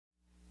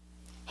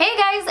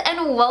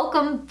and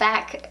welcome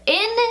back.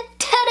 In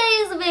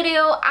today's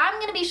video, I'm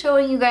going to be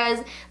showing you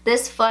guys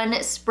this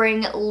fun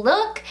spring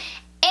look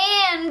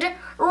and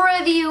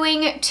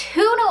reviewing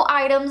two new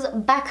items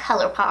by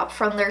Colourpop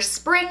from their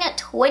Spring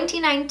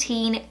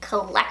 2019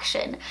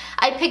 collection.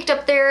 I picked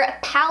up their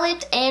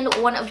palette and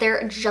one of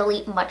their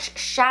Jelly Much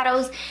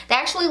shadows. They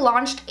actually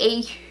launched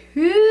a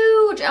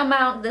huge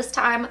amount this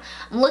time.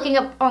 I'm looking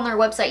up on their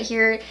website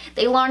here.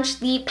 They launched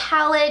the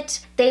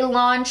palette, they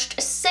launched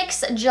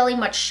 6 Jelly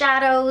Much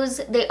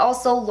shadows, they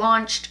also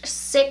launched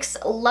 6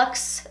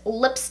 Luxe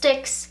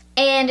lipsticks,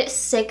 and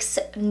 6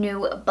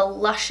 new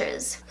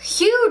blushes.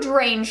 Huge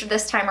range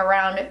this time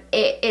around.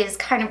 It is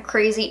kind of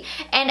crazy.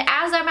 And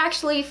as I'm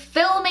actually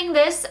filming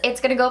this,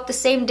 it's gonna go up the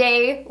same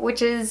day,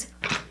 which is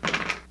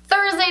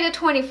Thursday the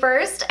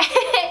 21st.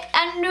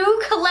 A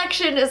new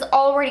collection is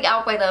already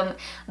out by them,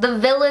 the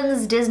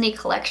Villains Disney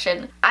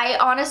collection. I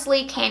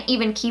honestly can't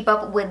even keep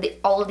up with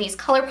all of these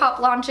Colourpop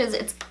launches.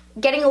 It's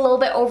getting a little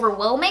bit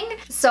overwhelming.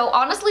 So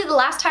honestly, the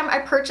last time I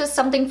purchased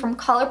something from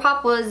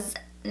Colourpop was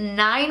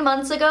 9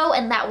 months ago,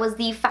 and that was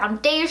the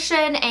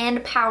foundation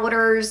and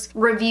powders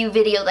review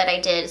video that I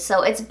did.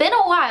 So it's been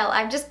a while.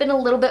 I've just been a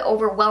little bit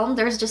overwhelmed.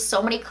 There's just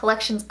so many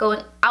collections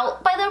going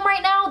out by them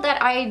right now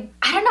that I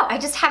don't know, I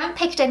just haven't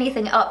picked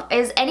anything up.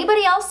 Is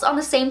anybody else on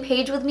the same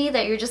page with me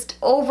that you're just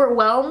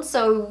overwhelmed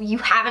so you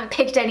haven't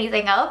picked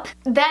anything up?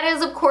 That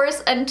is of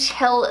course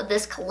until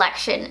this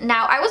collection.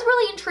 Now I was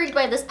really intrigued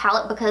by this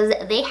palette because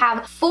they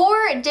have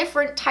 4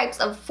 different types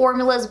of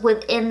formulas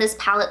within this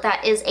palette.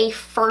 That is a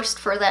first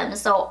for them.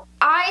 So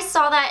I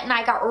saw that and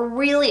I got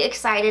really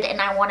excited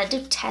and I wanted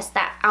to test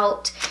that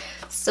out.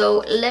 So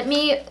let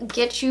me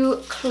get you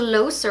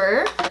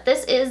closer.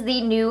 This is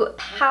the new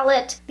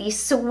palette, the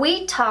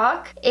Sweet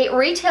Talk. It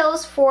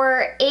retails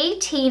for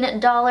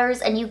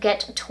 $18 and you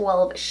get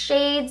 12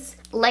 shades.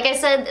 Like I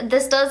said,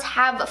 this does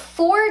have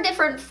 4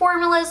 different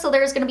formulas, so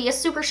there's going to be a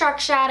Super Shock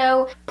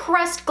shadow,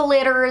 pressed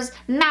glitters,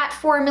 matte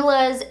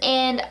formulas,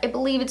 and I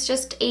believe it's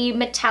just a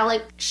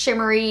metallic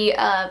shimmery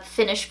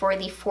finish for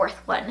the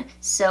 4th one.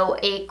 So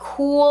a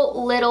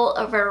cool little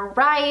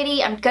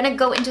variety. I'm going to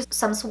go into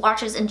some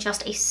swatches in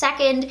just a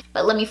second,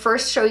 but let me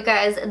first show you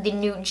guys the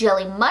new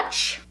Jelly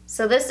Much.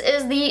 So this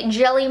is the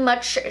Jelly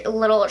Much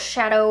little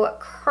shadow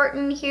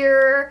carton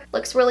here.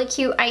 Looks really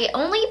cute. I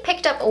only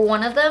picked up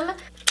one of them,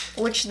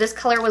 which this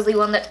color was the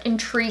one that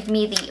intrigued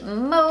me the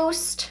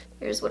most.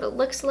 Here's what it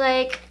looks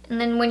like.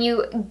 And then when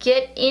you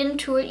get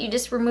into it, you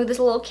just remove this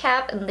little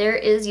cap and there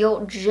is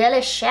your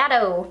jelly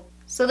shadow.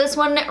 So this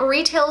one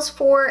retails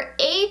for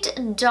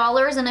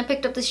 $8 and I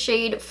picked up the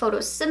shade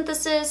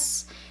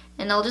Photosynthesis.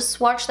 And I'll just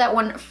swatch that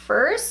one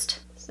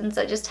first since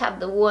I just have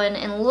the one.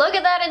 And look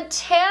at that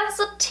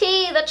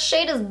intensity. That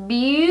shade is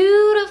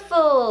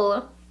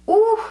beautiful.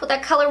 Ooh,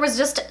 that color was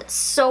just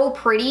so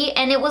pretty,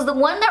 and it was the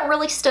one that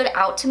really stood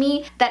out to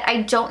me that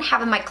I don't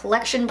have in my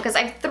collection because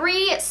I have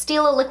 3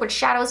 Stila liquid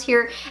shadows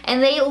here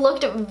and they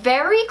looked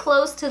very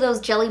close to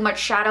those Jelly Much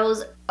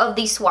shadows of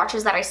these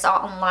swatches that I saw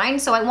online.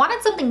 So I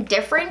wanted something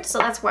different, so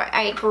that's why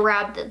I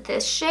grabbed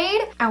this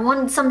shade. I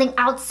wanted something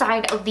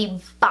outside of the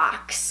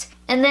box.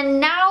 And then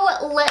now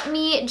let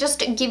me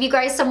just give you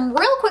guys some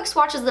real quick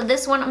swatches of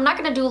this one. I'm not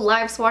gonna do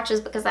live swatches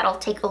because that'll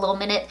take a little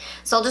minute.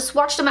 So I'll just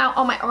swatch them out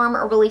on my arm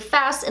really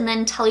fast and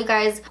then tell you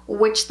guys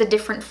which the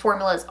different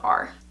formulas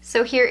are.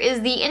 So here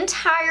is the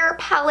entire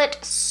palette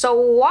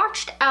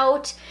swatched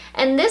out,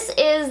 and this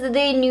is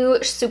the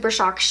new Super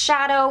Shock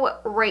shadow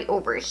right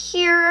over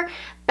here.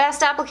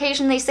 Best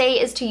application they say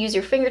is to use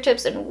your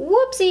fingertips, and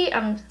whoopsie,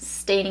 I'm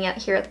staining it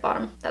here at the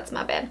bottom. That's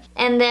my bad.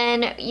 And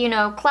then, you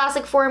know,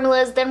 classic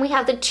formulas. Then we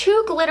have the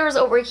 2 glitters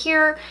over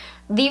here.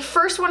 The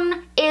first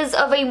one is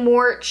of a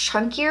more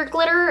chunkier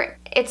glitter.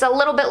 It's a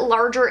little bit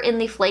larger in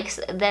the flakes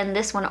than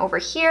this one over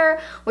here,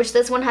 which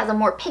this one has a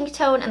more pink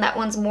tone and that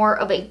one's more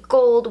of a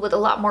gold with a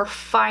lot more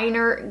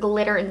finer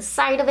glitter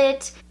inside of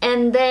it.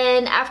 And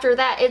then after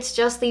that, it's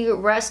just the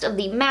rest of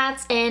the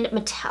mattes and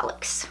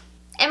metallics.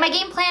 And my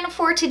game plan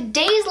for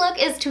today's look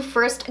is to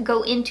first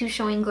go into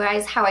showing you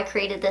guys how I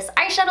created this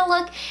eyeshadow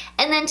look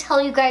and then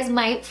tell you guys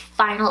my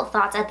final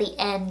thoughts at the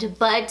end.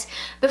 But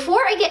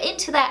before I get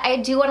into that, I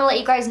do want to let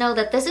you guys know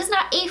that this is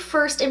not a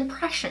first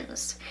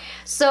impressions.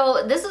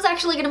 So this is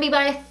actually going to be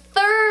my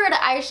 3rd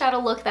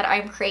eyeshadow look that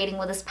I'm creating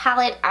with this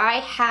palette. I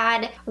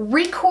had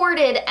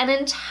recorded an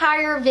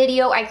entire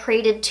video. I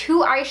created 2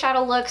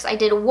 eyeshadow looks. I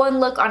did 1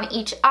 look on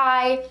each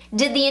eye,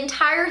 did the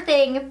entire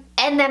thing,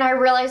 and then I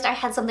realized I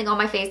had something on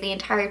my face the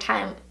entire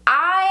time.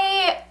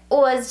 I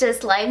was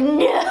just like,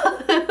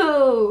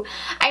 no!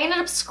 I ended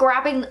up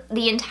scrapping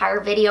the entire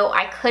video.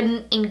 I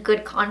couldn't in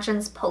good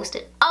conscience post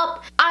it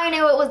up. I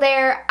knew it was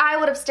there. I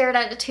would have stared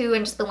at it too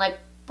and just been like,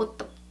 what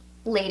the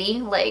lady,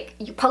 like,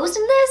 you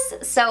posting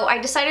this? So I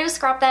decided to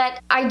scrap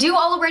that. I do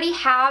already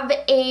have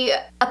a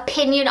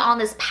opinion on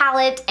this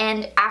palette,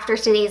 and after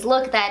today's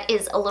look that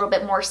is a little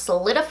bit more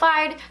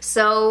solidified.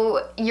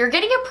 So you're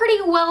getting a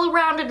pretty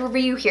well-rounded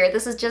review here.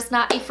 This is just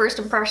not a first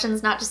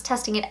impressions, not just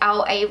testing it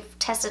out. I've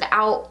tested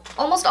out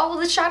almost all of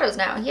the shadows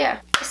now, yeah.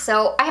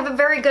 So I have a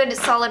very good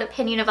solid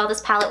opinion about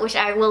this palette, which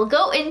I will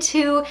go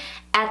into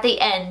at the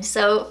end.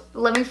 So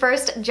let me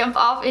first jump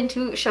off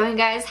into showing you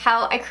guys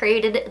how I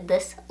created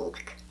this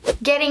look.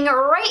 Getting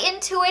right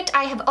into it,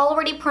 I have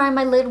already primed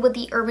my lid with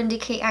the Urban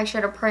Decay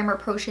Eyeshadow Primer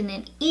Potion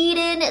in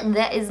Eden.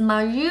 That is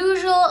my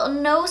usual,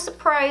 no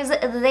surprise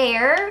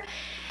there.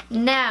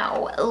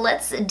 Now,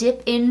 let's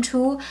dip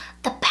into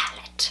the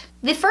palette.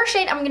 The first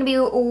shade I'm going to be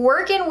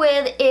working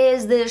with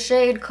is the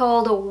shade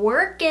called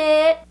Work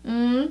It.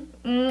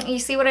 You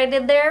see what I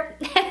did there?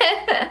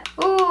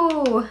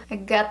 Ooh, I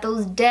got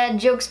those dad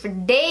jokes for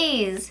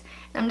days.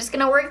 I'm just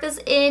gonna work this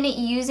in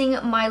using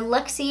my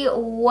Luxie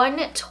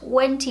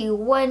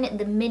 121,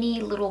 the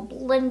mini little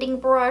blending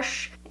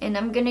brush. And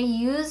I'm gonna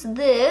use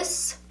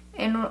this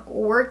and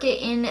work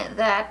it in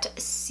that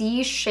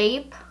C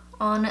shape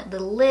on the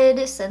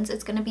lid since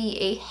it's gonna be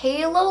a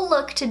halo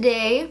look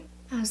today.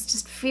 I was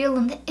just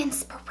feeling the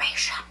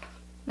inspiration.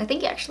 I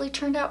think it actually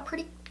turned out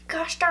pretty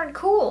gosh darn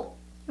cool.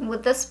 And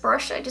with this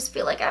brush, I just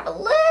feel like I have a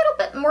little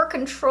bit more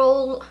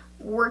control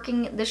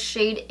working the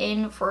shade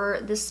in for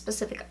this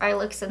specific eye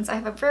look since I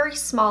have a very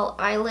small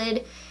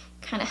eyelid.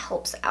 Kind of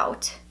helps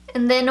out.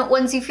 And then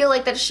once you feel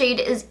like that shade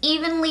is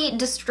evenly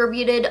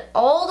distributed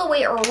all the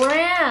way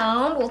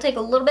around, we'll take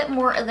a little bit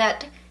more of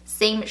that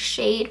same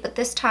shade, but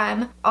this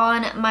time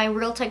on my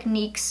Real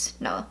Techniques,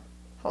 no,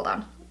 hold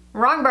on,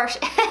 wrong brush.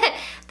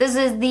 This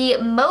is the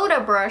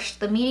Moda brush,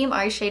 the medium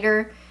eye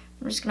shader.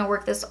 I'm just gonna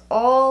work this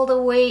all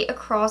the way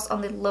across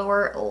on the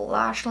lower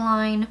lash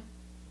line,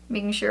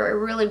 making sure I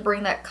really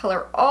bring that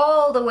color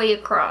all the way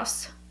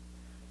across.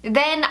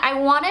 Then I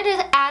wanted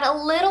to add a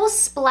little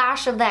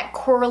splash of that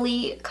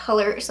corally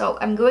color, so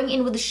I'm going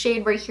in with a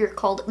shade right here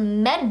called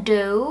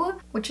Meadow,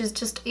 which is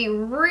just a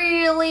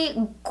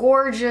really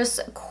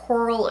gorgeous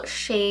coral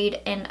shade,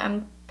 and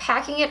I'm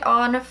packing it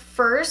on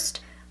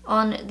first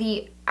on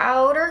the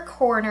outer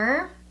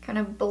corner, kind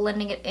of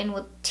blending it in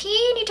with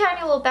teeny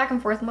tiny little back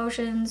and forth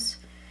motions,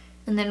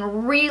 and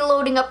then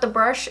reloading up the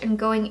brush and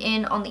going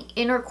in on the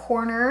inner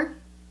corner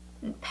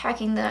and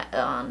packing that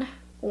on.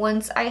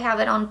 Once I have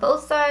it on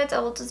both sides, I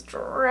will just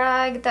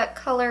drag that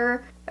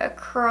color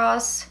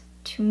across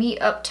to meet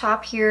up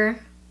top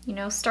here, you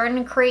know, starting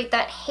to create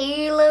that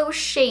halo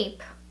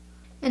shape.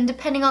 And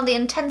depending on the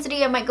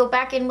intensity, I might go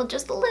back in with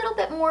just a little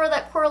bit more of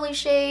that corally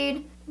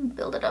shade and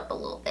build it up a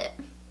little bit.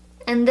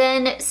 And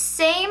then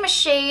same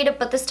shade,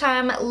 but this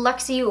time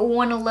Luxie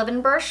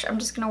 111 brush. I'm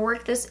just gonna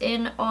work this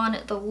in on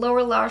the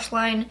lower lash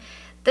line.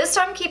 This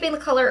time keeping the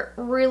color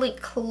really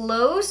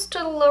close to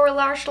the lower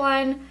lash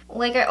line.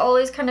 Like I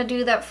always kind of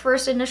do, that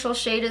first initial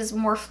shade is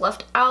more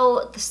fluffed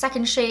out, the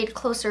second shade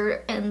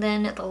closer, and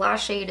then the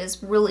last shade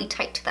is really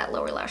tight to that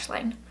lower lash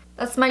line.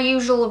 That's my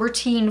usual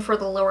routine for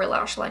the lower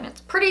lash line. It's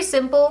pretty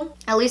simple,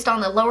 at least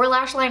on the lower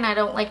lash line. I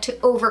don't like to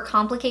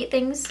overcomplicate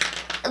things.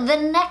 The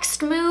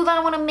next move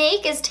I want to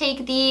make is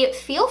take the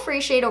Feel Free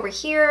shade over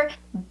here.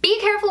 Be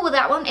careful with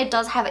that one. It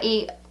does have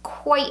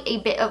quite a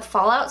bit of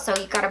fallout, so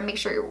you gotta make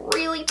sure you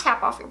really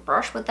tap off your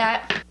brush with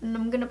that. And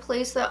I'm gonna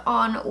place that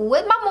on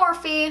with my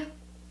Morphe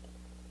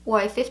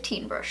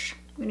Y15 brush.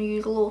 I'm gonna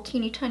use a little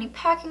teeny tiny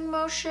packing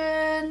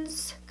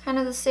motions, kind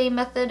of the same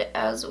method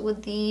as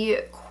with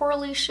the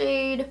corally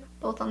shade,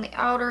 both on the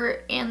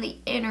outer and the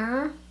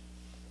inner.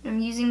 I'm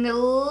using the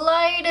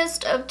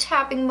lightest of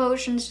tapping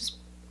motions, just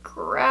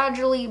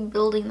gradually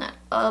building that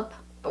up.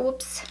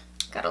 Oops,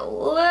 got a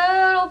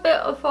little bit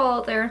of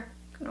fallout there.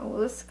 Gonna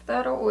whisk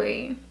that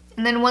away.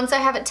 And then once I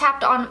have it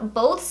tapped on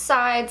both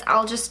sides,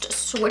 I'll just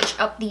switch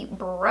up the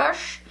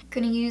brush.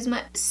 Gonna use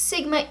my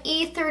Sigma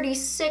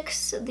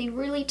E36, the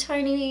really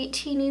tiny,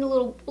 teeny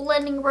little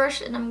blending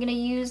brush, and I'm gonna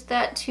use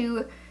that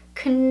to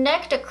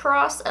connect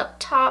across up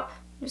top.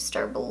 Just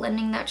start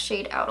blending that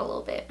shade out a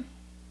little bit.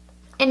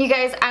 And you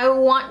guys, I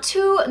want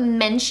to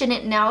mention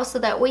it now so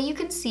that way you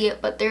can see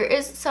it, but there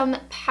is some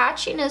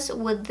patchiness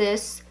with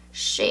this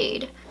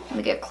shade. Let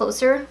me get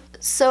closer.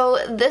 So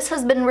this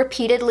has been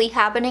repeatedly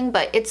happening,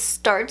 but it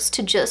starts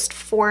to just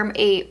form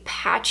a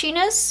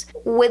patchiness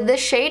with this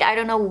shade. I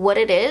don't know what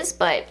it is,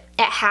 but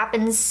it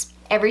happens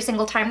every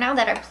single time now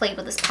that I play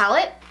with this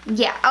palette.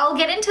 Yeah, I'll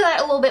get into that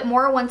a little bit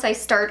more once I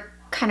start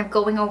kind of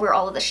going over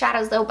all of the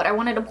shadows though, but I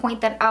wanted to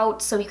point that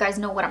out so you guys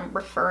know what I'm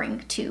referring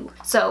to.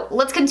 So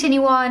let's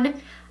continue on.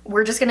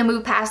 We're just gonna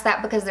move past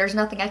that because there's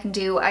nothing I can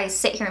do. I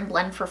sit here and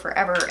blend for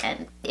forever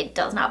and it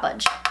does not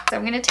budge. So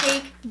I'm gonna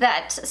take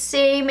that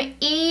same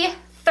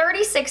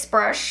E36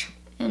 brush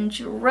and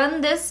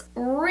run this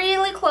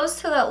really close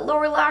to that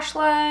lower lash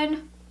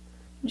line.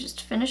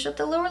 Just finish up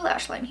the lower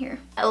lash line here.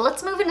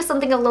 Let's move into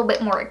something a little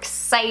bit more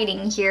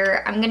exciting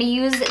here. I'm gonna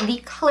use the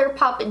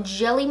Colourpop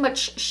Jelly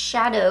Much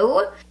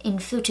Shadow in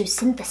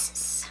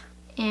Photosynthesis.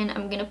 And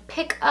I'm gonna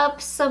pick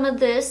up some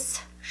of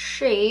this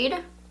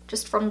shade,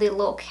 just from the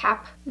little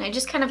cap. And I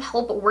just kind of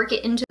help work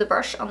it into the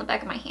brush on the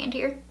back of my hand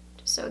here,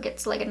 just so it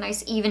gets like a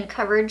nice even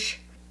coverage.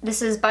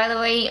 This is, by the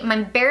way,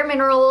 my Bare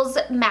Minerals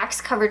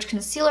Max Coverage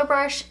Concealer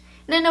Brush.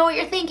 And I know what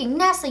you're thinking,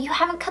 Nessa, you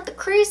haven't cut the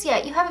crease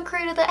yet. You haven't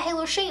created that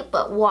halo shape,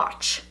 but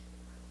watch.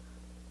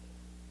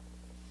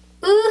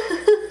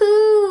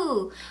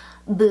 Ooh,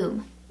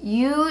 boom.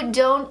 You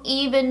don't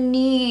even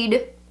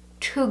need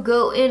to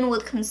go in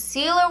with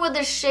concealer with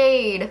the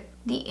shade.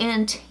 The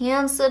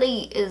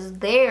intensity is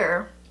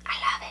there. I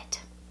love it.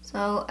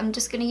 So I'm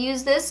just gonna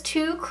use this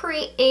to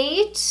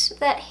create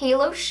that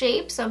halo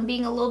shape. So I'm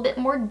being a little bit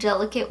more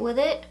delicate with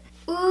it.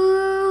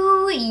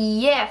 Ooh,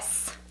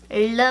 yes.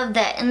 Love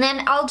that. And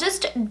then I'll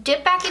just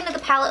dip back into the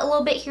palette a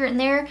little bit here and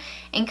there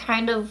and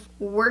kind of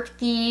work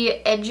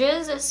the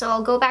edges. So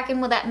I'll go back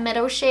in with that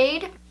Meadow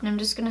shade. And I'm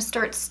just gonna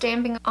start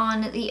stamping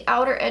on the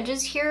outer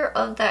edges here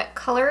of that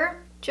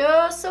color,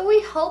 just so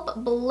we help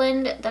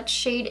blend that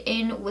shade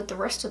in with the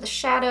rest of the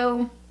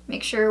shadow.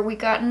 Make sure we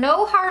got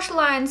no harsh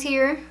lines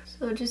here.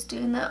 So just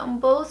doing that on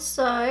both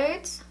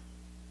sides.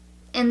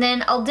 And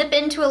then I'll dip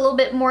into a little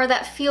bit more of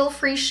that Feel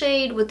Free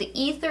shade with the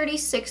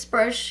E36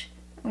 brush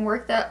and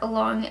work that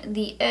along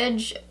the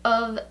edge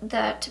of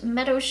that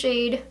Meadow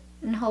shade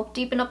and help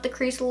deepen up the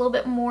crease a little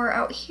bit more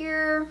out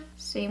here.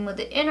 Same with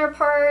the inner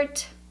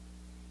part.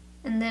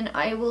 And then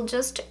I will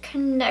just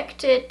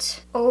connect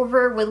it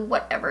over with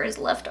whatever is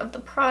left of the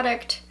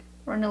product,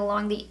 run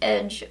along the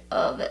edge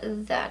of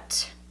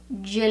that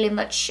Jelly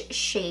Much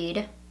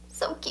shade.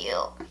 So cute.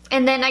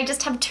 And then I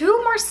just have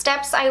two more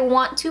steps. I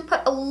want to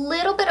put a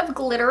little bit of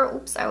glitter.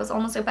 Oops, I was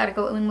almost about to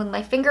go in with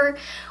my finger,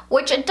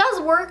 which it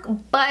does work,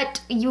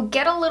 but you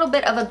get a little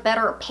bit of a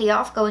better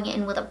payoff going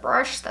in with a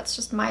brush. That's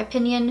just my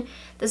opinion.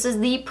 This is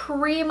the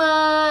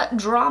Prima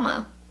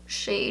Drama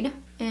shade,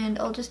 and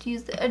I'll just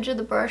use the edge of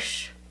the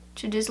brush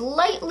to just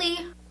lightly,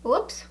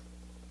 whoops,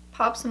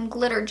 pop some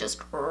glitter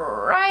just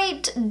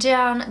right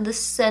down the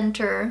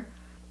center.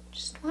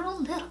 Just want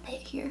a little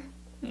bit here.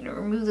 I'm gonna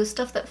remove the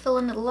stuff that fell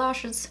into the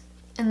lashes.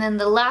 And then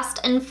the last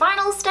and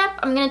final step,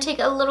 I'm gonna take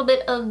a little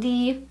bit of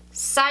the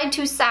Side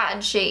to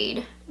Side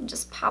shade and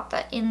just pop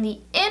that in the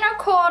inner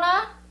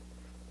corner.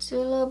 Do a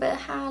little bit of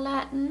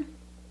highlighting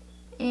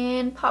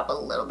and pop a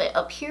little bit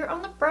up here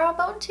on the brow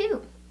bone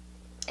too.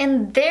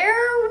 And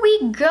there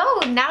we go.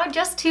 Now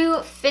just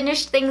to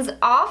finish things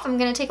off, I'm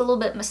gonna take a little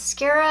bit of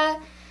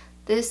mascara.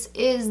 This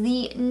is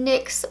the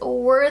NYX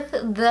Worth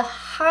the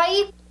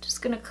Hype.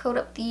 Just gonna coat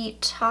up the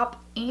top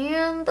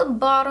and the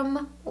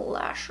bottom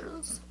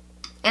lashes.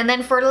 And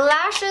then for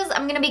lashes,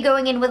 I'm gonna be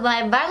going in with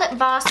my Violet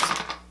Voss,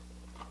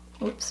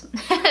 oops,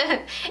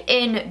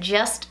 in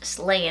Just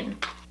Slayin'.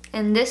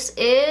 And this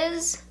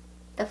is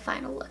the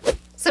final look.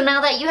 So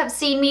now that you have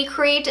seen me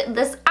create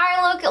this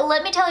eye look,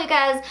 let me tell you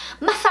guys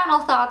my final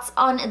thoughts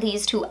on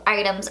these two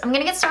items. I'm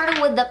gonna get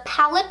started with the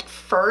palette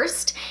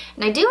first,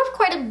 and I do have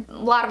quite a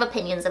lot of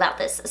opinions about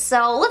this.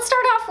 So let's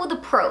start off with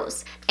the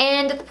pros.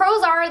 And the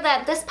pros are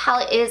that this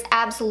palette is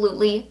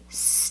absolutely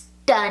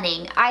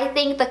stunning. I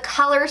think the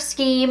color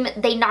scheme,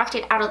 they knocked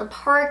it out of the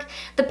park.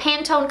 The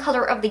Pantone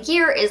color of the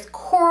year is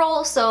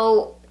coral,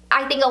 so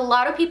I think a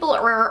lot of people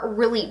are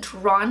really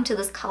drawn to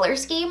this color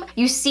scheme.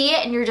 You see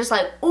it and you're just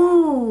like,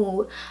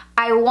 ooh,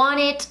 I want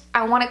it.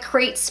 I want to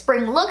create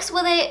spring looks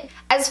with it.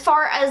 As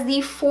far as the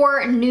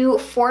 4 new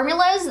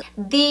formulas,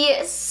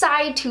 the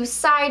Side to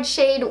Side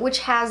shade, which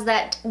has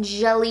that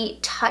jelly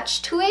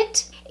touch to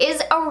it,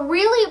 is a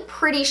really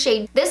pretty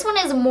shade. This one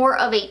is more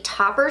of a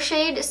topper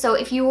shade, so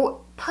if you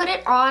put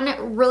it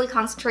on, really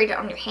concentrate it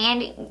on your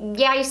hand,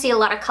 yeah, you see a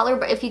lot of color,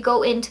 but if you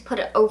go in to put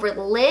it over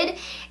the lid,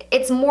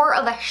 it's more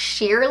of a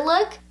sheer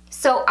look.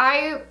 So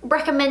I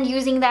recommend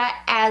using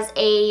that as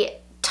a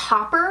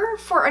topper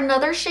for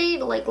another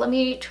shade. Like, let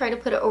me try to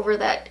put it over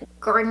that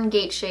Garden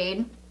Gate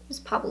shade.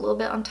 Just pop a little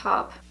bit on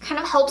top.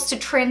 Kind of helps to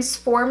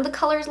transform the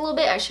colors a little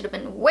bit. I should have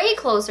been way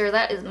closer,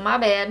 that is my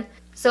bad.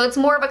 So it's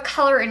more of a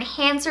color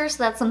enhancer,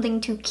 so that's something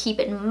to keep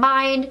in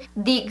mind.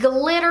 The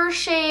glitter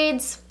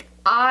shades,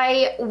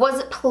 I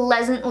was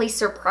pleasantly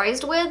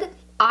surprised with.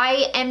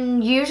 I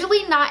am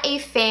usually not a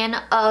fan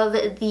of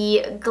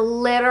the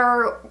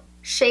glitter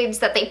shades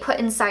that they put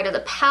inside of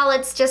the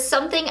palettes. Just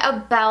something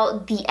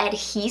about the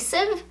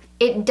adhesive,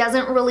 it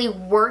doesn't really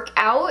work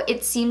out.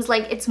 It seems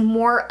like it's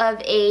more of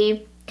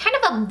a kind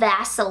of a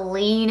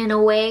Vaseline in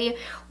a way,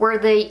 where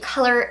the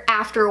color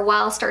after a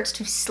while starts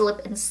to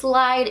slip and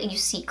slide. You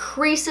see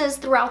creases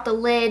throughout the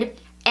lid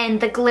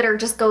and the glitter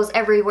just goes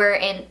everywhere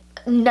and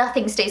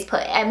nothing stays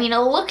put. I mean, it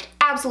looked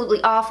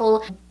absolutely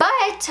awful,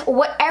 but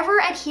whatever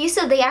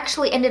adhesive they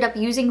actually ended up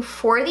using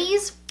for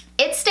these,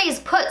 it stays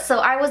put. So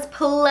I was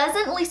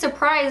pleasantly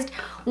surprised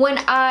when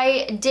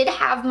I did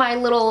have my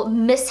little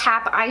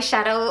mishap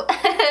eyeshadow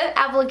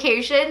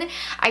application.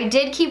 I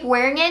did keep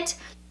wearing it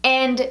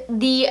and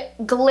the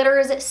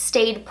glitters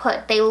stayed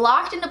put. They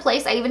locked into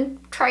place. I even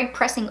tried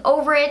pressing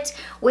over it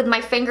with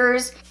my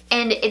fingers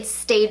and it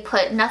stayed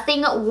put.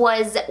 Nothing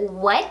was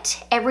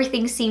wet.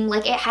 Everything seemed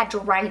like it had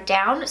dried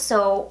down.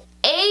 So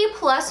A,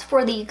 A+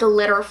 for the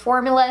glitter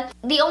formula.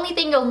 The only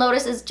thing you'll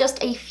notice is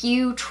just a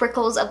few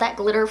trickles of that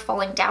glitter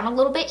falling down a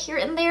little bit here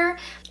and there.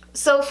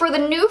 So for the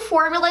new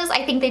formulas,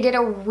 I think they did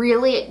a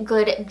really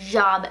good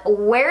job.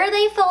 Where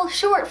they fell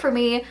short for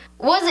me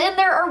was in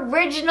their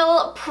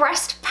original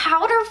pressed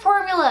powder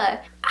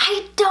formula.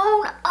 I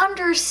don't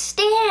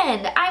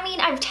understand. I mean,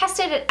 I've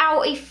tested it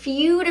out a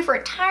few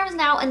different times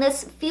now in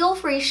this Feel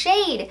Free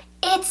shade.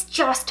 It's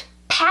just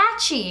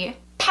patchy.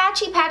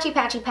 Patchy, patchy,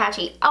 patchy,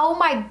 patchy. Oh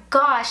my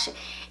gosh.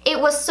 It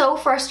was so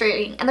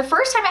frustrating. And the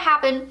first time it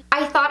happened,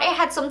 I thought it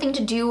had something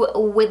to do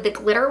with the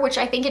glitter, which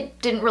I think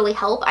it didn't really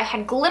help. I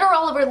had glitter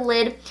all over the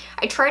lid.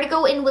 I tried to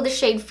go in with the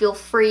shade Feel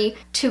Free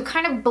to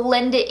kind of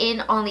blend it in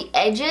on the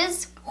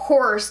edges.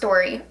 Horror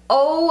story.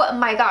 Oh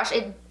my gosh.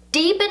 It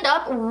deepened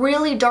up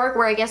really dark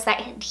where I guess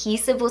that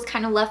adhesive was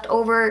kind of left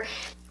over.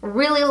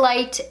 Really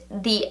light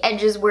the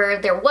edges where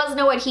there was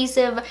no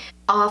adhesive.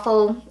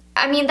 Awful.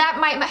 I mean, that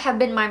might have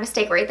been my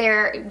mistake right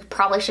there. You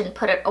probably shouldn't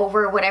put it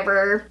over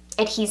whatever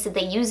adhesive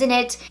they use in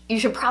it. You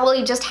should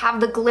probably just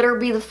have the glitter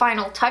be the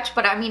final touch,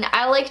 but I mean,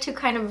 I like to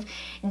kind of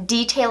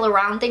detail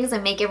around things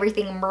and make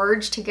everything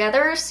merge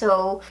together.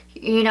 So,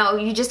 you know,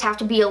 you just have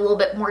to be a little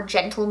bit more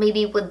gentle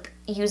maybe with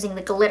using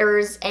the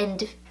glitters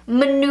and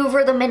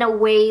maneuver them in a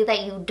way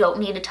that you don't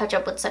need to touch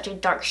up with such a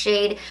dark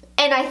shade.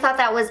 And I thought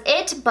that was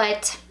it,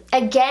 but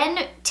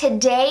again,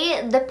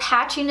 today the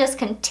patchiness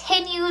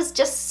continues.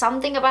 Just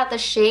something about the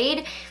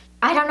shade,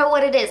 I don't know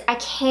what it is. I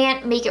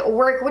can't make it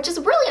work, which is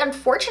really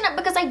unfortunate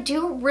because I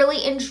do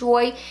really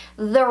enjoy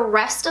the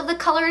rest of the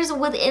colors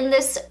within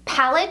this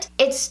palette.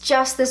 It's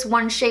just this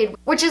one shade,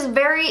 which is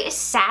very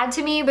sad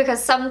to me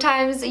because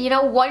sometimes, you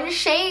know, one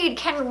shade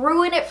can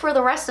ruin it for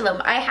the rest of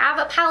them. I have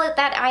a palette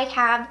that I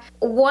have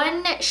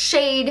one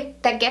shade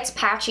that gets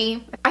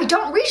patchy. I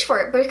don't reach for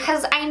it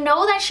because I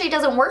know that shade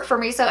doesn't work for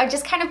me, so I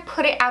just kind of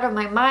put it out of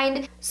my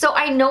mind. So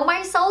I know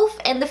myself,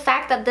 and the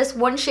fact that this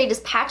one shade is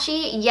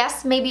patchy,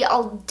 yes, maybe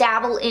I'll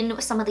dabble in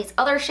some of these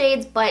other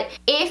shades, but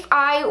if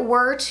I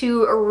were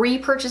to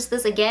repurchase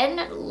this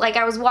again, like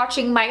I was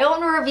watching my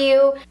own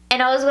review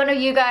and I was one of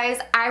you guys,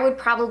 I would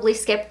probably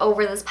skip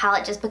over this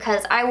palette just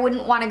because I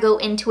wouldn't want to go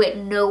into it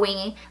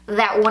knowing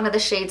that one of the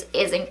shades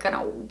isn't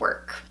gonna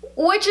work.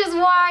 Which is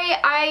why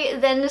I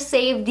then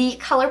saved the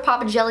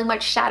Colourpop Jelly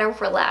Much Shadow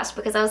for last,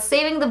 because I was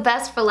saving the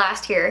best for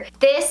last here.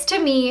 This to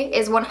me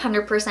is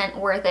 100%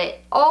 worth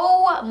it.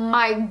 Oh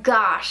my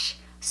gosh.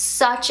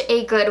 Such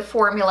a good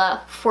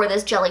formula for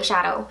this jelly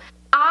shadow.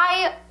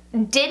 I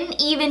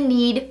didn't even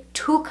need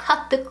to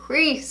cut the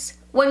crease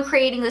when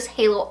creating this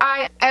halo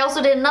eye. I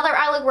also did another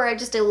eye look where I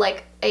just did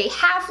like a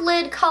half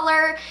lid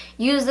color,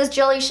 used this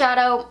jelly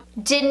shadow,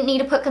 didn't need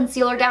to put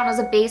concealer down as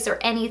a base or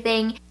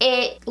anything.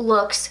 It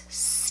looks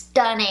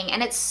stunning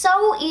and it's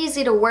so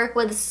easy to work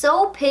with,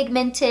 so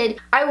pigmented.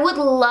 I would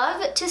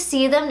love to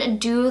see them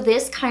do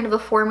this kind of a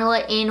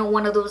formula in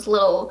one of those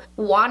little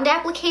wand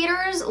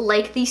applicators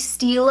like the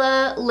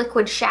Stila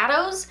liquid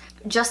shadows,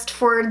 just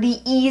for the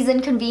ease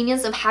and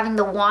convenience of having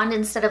the wand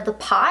instead of the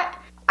pot.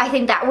 I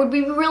think that would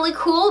be really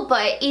cool,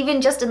 but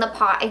even just in the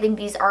pot, I think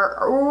these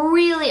are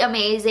really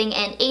amazing,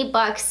 and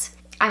 $8,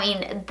 I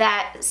mean,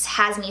 that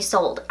has me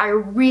sold. I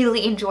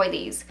really enjoy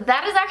these.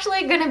 That is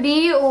actually gonna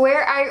be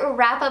where I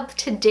wrap up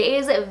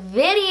today's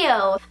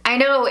video. I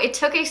know it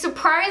took a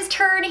surprise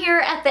turn here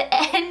at the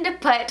end,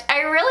 but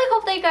I really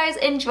hope that you guys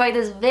enjoyed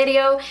this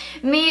video.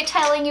 Me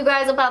telling you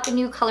guys about the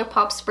new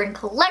Colourpop Spring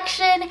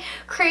collection,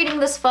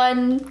 creating this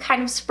fun,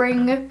 kind of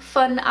spring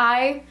fun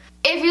eye.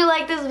 If you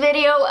like this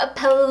video,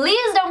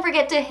 please don't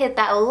forget to hit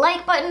that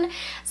like button,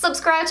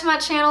 subscribe to my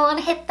channel, and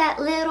hit that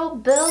little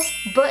bell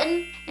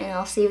button. And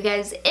I'll see you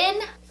guys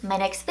in my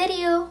next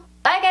video.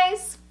 Bye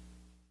guys!